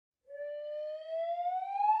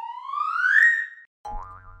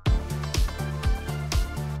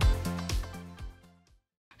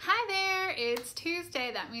it's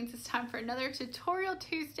Tuesday. That means it's time for another Tutorial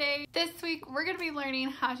Tuesday. This week, we're gonna be learning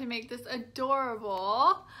how to make this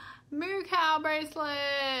adorable moo cow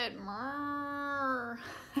bracelet.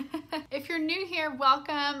 If you're new here,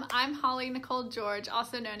 welcome. I'm Holly Nicole George,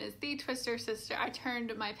 also known as the Twister Sister. I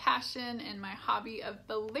turned my passion and my hobby of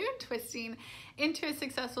balloon twisting into a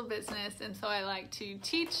successful business, and so I like to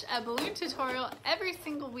teach a balloon tutorial every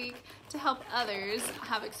single week to help others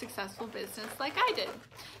have a successful business like I did.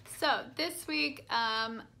 So this week,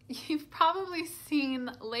 you've probably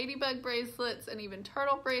seen ladybug bracelets and even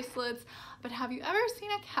turtle bracelets, but have you ever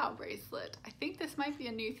seen a cow bracelet? I think this might be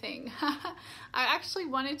a new thing. I actually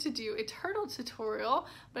wanted to do a turtle tutorial,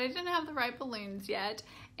 but I didn't have the right balloons yet,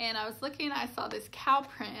 and I was looking, I saw this cow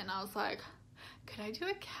print, and I was like, could I do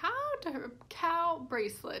a cow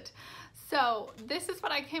bracelet? So this is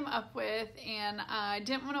what I came up with, and I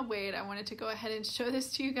didn't want to wait. I wanted to go ahead and show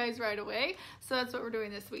this to you guys right away. So that's what we're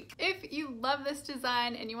doing this week. If you love this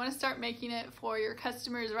design and you want to start making it for your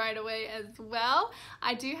customers right away as well,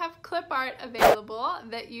 I do have clip art available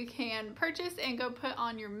that you can purchase and go put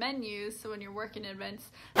on your menus. So when you're working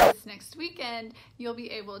events this next weekend, you'll be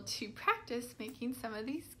able to practice making some of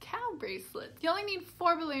these cow bracelets. You only need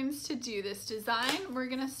 4 balloons to do this design. We're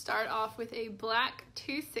going to start off with a black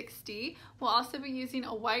 260. We'll also be using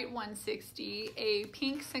a white 160, a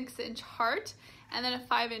pink 6-inch heart, and then a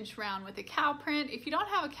 5-inch round with a cow print. If you don't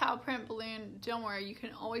have a cow print balloon, don't worry, you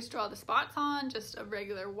can always draw the spots on just a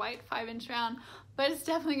regular white 5-inch round, but it's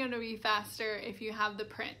definitely going to be faster if you have the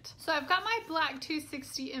print. So I've got my black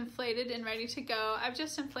 260 inflated and ready to go. I've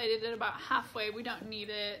just inflated it about halfway. We don't need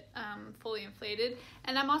it fully inflated.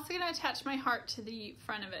 And I'm also going to attach my heart to the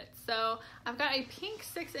front of it. So I've got a pink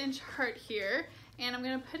 6-inch heart here, and I'm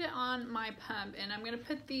going to put it on my pump, and I'm going to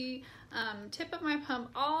put the tip of my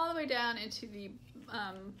pump all the way down into the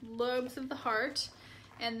lobes of the heart,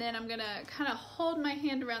 and then I'm going to kind of hold my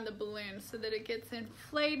hand around the balloon so that it gets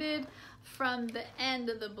inflated from the end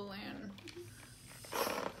of the balloon.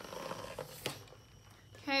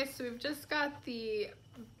 Okay, so we've just got the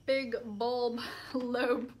big bulb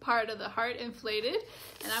lobe part of the heart inflated,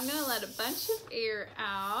 and I'm going to let a bunch of air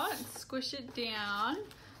out and squish it down.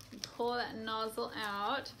 Pull that nozzle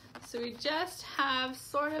out. So we just have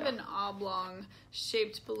sort of an oblong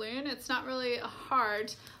shaped balloon. It's not really a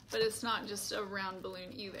heart, but it's not just a round balloon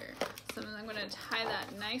either. So I'm going to tie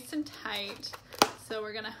that nice and tight. So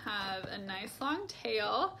we're going to have a nice long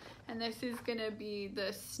tail, and this is going to be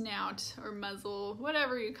the snout or muzzle,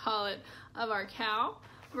 whatever you call it, of our cow.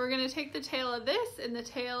 We're going to take the tail of this and the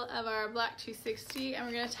tail of our black 260, and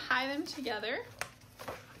we're going to tie them together.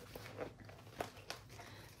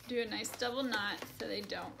 Do a nice double knot so they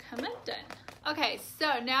don't come undone. Okay,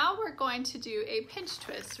 so now we're going to do a pinch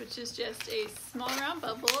twist, which is just a small round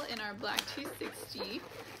bubble in our black 260.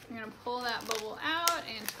 We're going to pull that bubble out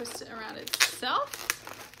and twist it around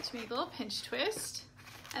itself to make a little pinch twist.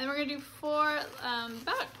 And then we're going to do 4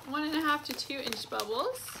 about 1.5 to 2 inch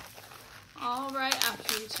bubbles, all right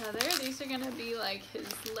after each other. These are going to be like his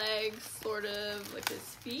legs, sort of like his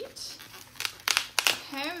feet.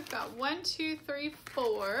 Okay, we've got 1, 2, 3, 4.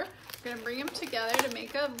 We're going to bring them together to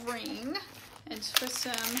make a ring and twist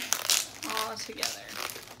them all together.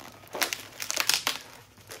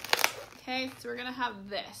 Okay, so we're going to have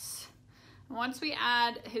this. Once we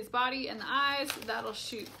add his body and the eyes, that'll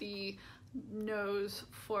shoot the nose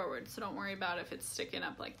forward, so don't worry about if it's sticking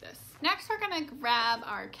up like this. Next, we're going to grab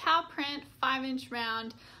our cow print 5-inch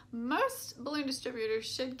round. Most balloon distributors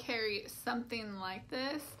should carry something like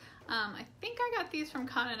this. I think I got these from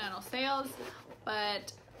Continental Sales,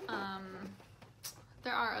 but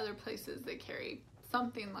there are other places that carry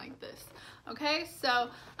something like this. Okay,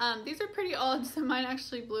 so these are pretty old, so mine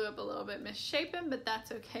actually blew up a little bit misshapen, but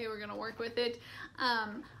that's okay. We're going to work with it.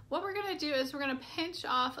 What we're going to do is we're going to pinch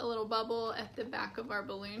off a little bubble at the back of our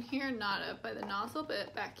balloon here, not up by the nozzle,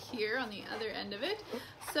 but back here on the other end of it.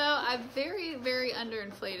 So I've very, very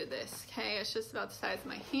underinflated this, okay? It's just about the size of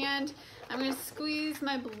my hand. I'm going to squeeze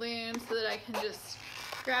my balloon so that I can just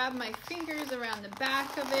grab my fingers around the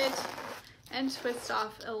back of it and twist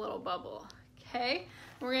off a little bubble, okay?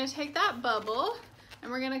 We're going to take that bubble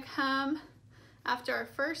and we're going to come after our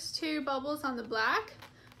first 2 bubbles on the black,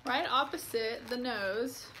 right opposite the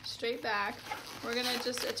nose, straight back. We're going to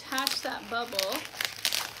just attach that bubble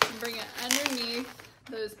and bring it underneath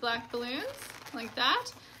those black balloons like that,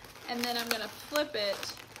 and then I'm going to flip it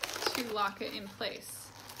to lock it in place.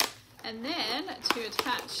 And then to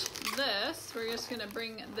attach this, we're just going to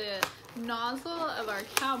bring the nozzle of our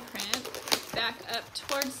cow print back up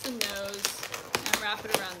towards the nose and wrap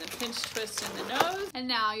it around the pinch twist in the nose. And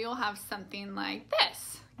now you'll have something like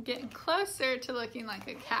this. getting closer to looking like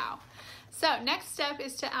a cow. So next step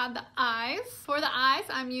is to add the eyes. For the eyes,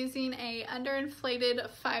 I'm using a underinflated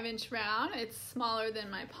 5-inch round. It's smaller than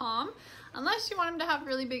my palm, unless you want them to have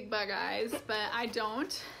really big bug eyes, but I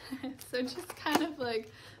don't. So just kind of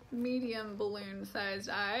like medium balloon sized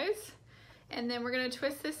eyes. And then we're gonna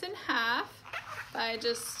twist this in half by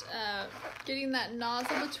just getting that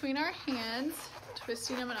nozzle between our hands,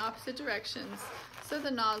 twisting them in opposite directions so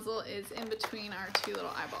the nozzle is in between our two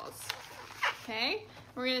little eyeballs. Okay,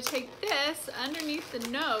 we're gonna take this underneath the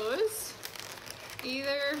nose,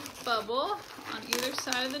 either bubble on either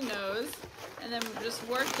side of the nose, and then just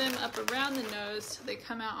work them up around the nose till they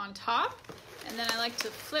come out on top. And then I like to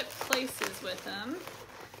flip places with them.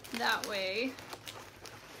 That way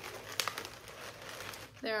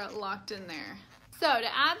they're locked in there. So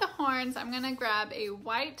to add the horns, I'm gonna grab a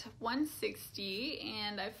white 160,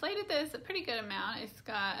 and I flated this a pretty good amount. It's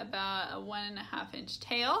got about a 1.5 inch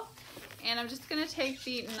tail. And I'm just gonna take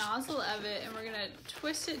the nozzle of it and we're gonna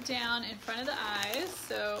twist it down in front of the eyes,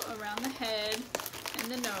 so around the head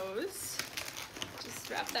and the nose.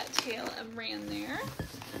 Just wrap that tail around there.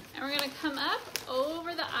 And we're gonna come up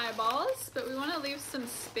over the eyeballs, but we wanna leave some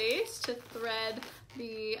space to thread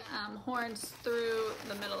the horns through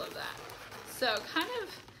the middle of that. So kind of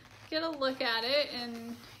get a look at it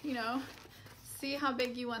and, you know, see how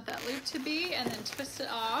big you want that loop to be, and then twist it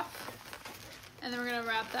off. And then we're gonna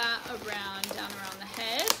wrap that down around the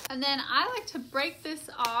head. And then I like to break this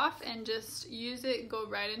off and just use it, go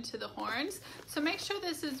right into the horns. So make sure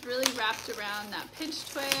this is really wrapped around that pinch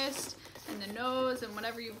twist and the nose and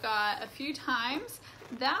whatever you've got a few times.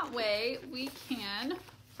 That way we can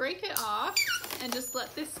break it off and just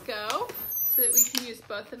let this go so that we can use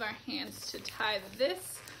both of our hands to tie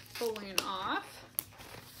this balloon off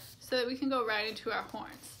so that we can go right into our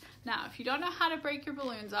horns. Now, if you don't know how to break your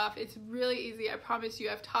balloons off, it's really easy. I promise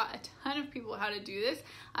you, I've taught a ton of people how to do this.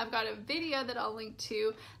 I've got a video that I'll link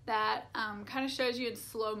to that kind of shows you in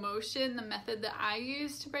slow motion the method that I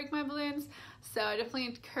use to break my balloons. So I definitely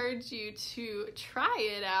encourage you to try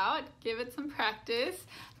it out, give it some practice.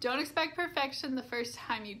 Don't expect perfection the first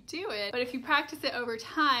time you do it, but if you practice it over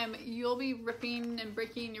time, you'll be ripping and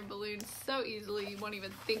breaking your balloons so easily you won't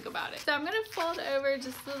even think about it. So I'm gonna fold over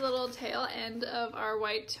just the little tail end of our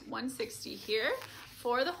white 160 here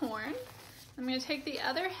for the horn. I'm gonna take the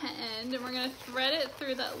other end and we're gonna thread it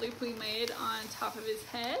through that loop we made on top of his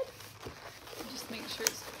head. Just make sure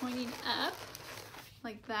it's pointing up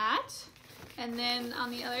like that. And then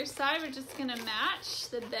on the other side, we're just gonna match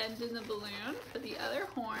the bend in the balloon for the other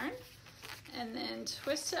horn, and then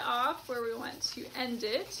twist it off where we want to end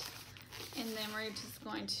it. And then we're just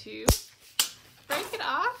going to break it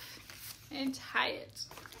off and tie it,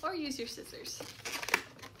 or use your scissors.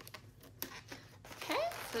 Okay,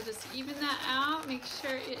 so just even that out, make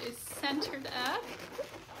sure it is centered up.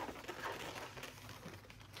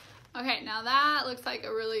 Okay, now that looks like a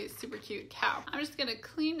really super cute cow. I'm just gonna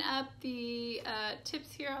clean up the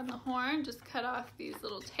tips here on the horn, just cut off these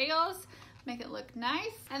little tails, make it look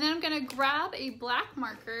nice. And then I'm gonna grab a black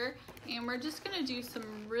marker and we're just gonna do some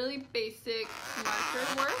really basic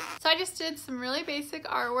marker work. So I just did some really basic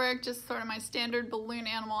artwork, just sort of my standard balloon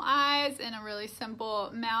animal eyes and a really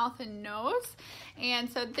simple mouth and nose. And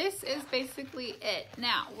so this is basically it.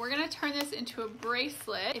 Now, we're gonna turn this into a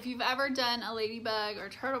bracelet. If you've ever done a ladybug or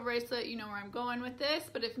turtle bracelet, you know where I'm going with this,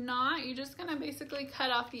 but if not, you're just gonna basically cut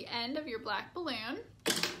off the end of your black balloon.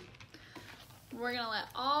 We're gonna let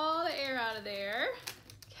all the air out of there,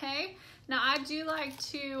 okay? Now I do like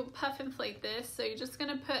to puff inflate this, so you're just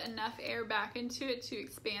gonna put enough air back into it to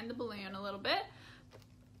expand the balloon a little bit,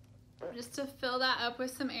 just to fill that up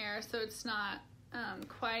with some air so it's not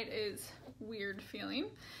quite as weird feeling.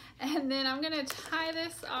 And then I'm gonna tie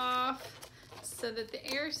this off so that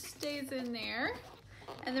the air stays in there.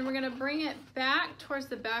 And then we're gonna bring it back towards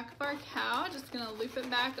the back of our cow. Just gonna loop it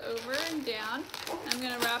back over and down. I'm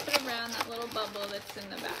gonna wrap it around that little bubble that's in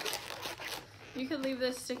the back. You could leave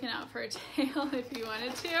this sticking out for a tail if you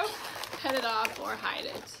wanted to, cut it off or hide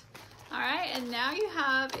it. All right, and now you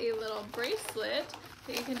have a little bracelet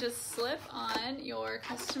that you can just slip on your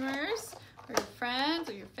customers or your friends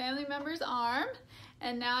or your family member's arm.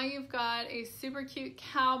 And now you've got a super cute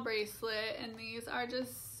cow bracelet, and these are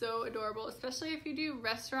just so adorable, especially if you do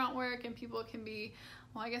restaurant work and people can be,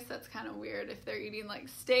 well, I guess that's kind of weird if they're eating like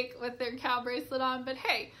steak with their cow bracelet on, but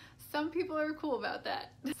hey, some people are cool about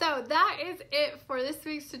that. So that is it for this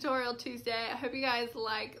week's Tutorial Tuesday. I hope you guys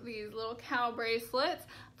like these little cow bracelets.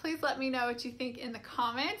 Please let me know what you think in the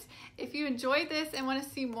comments. If you enjoyed this and want to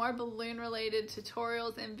see more balloon related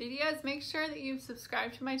tutorials and videos, make sure that you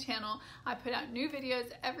subscribe to my channel. I put out new videos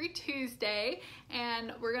every Tuesday,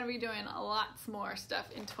 and we're going to be doing lots more stuff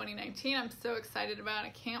in 2019. I'm so excited about it. I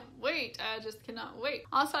can't wait. I just cannot wait.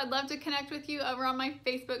 Also, I'd love to connect with you over on my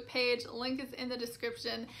Facebook page. Link is in the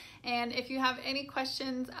description. And if you have any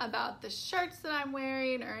questions about the shirts that I'm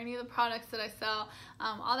wearing or any of the products that I sell,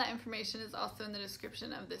 all that information is also in the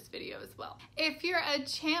description of this video as well. If you're a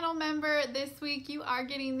channel member this week, you are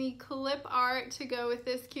getting the clip art to go with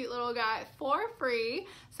this cute little guy for free.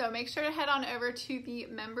 So make sure to head on over to the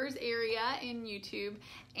members area in YouTube,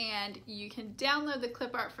 and you can download the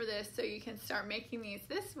clip art for this so you can start making these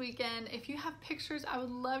this weekend. If you have pictures, I would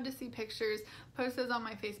love to see pictures. Post those on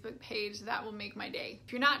my Facebook page. That will make my day.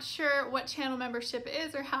 If you're not sure what channel membership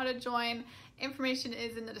is or how to join, information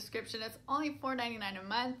is in the description. It's only $4.99 a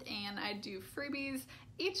month, and I do freebies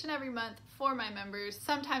each and every month for my members.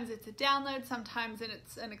 Sometimes it's a download, sometimes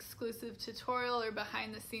it's an exclusive tutorial or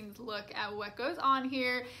behind the scenes look at what goes on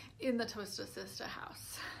here in the Twister Sister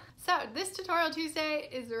house. So this Tutorial Tuesday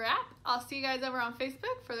is a wrap. I'll see you guys over on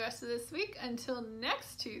Facebook for the rest of this week. Until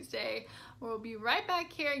next Tuesday, we'll be right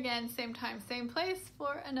back here again, same time, same place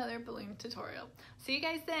for another balloon tutorial. See you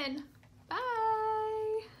guys then. Bye.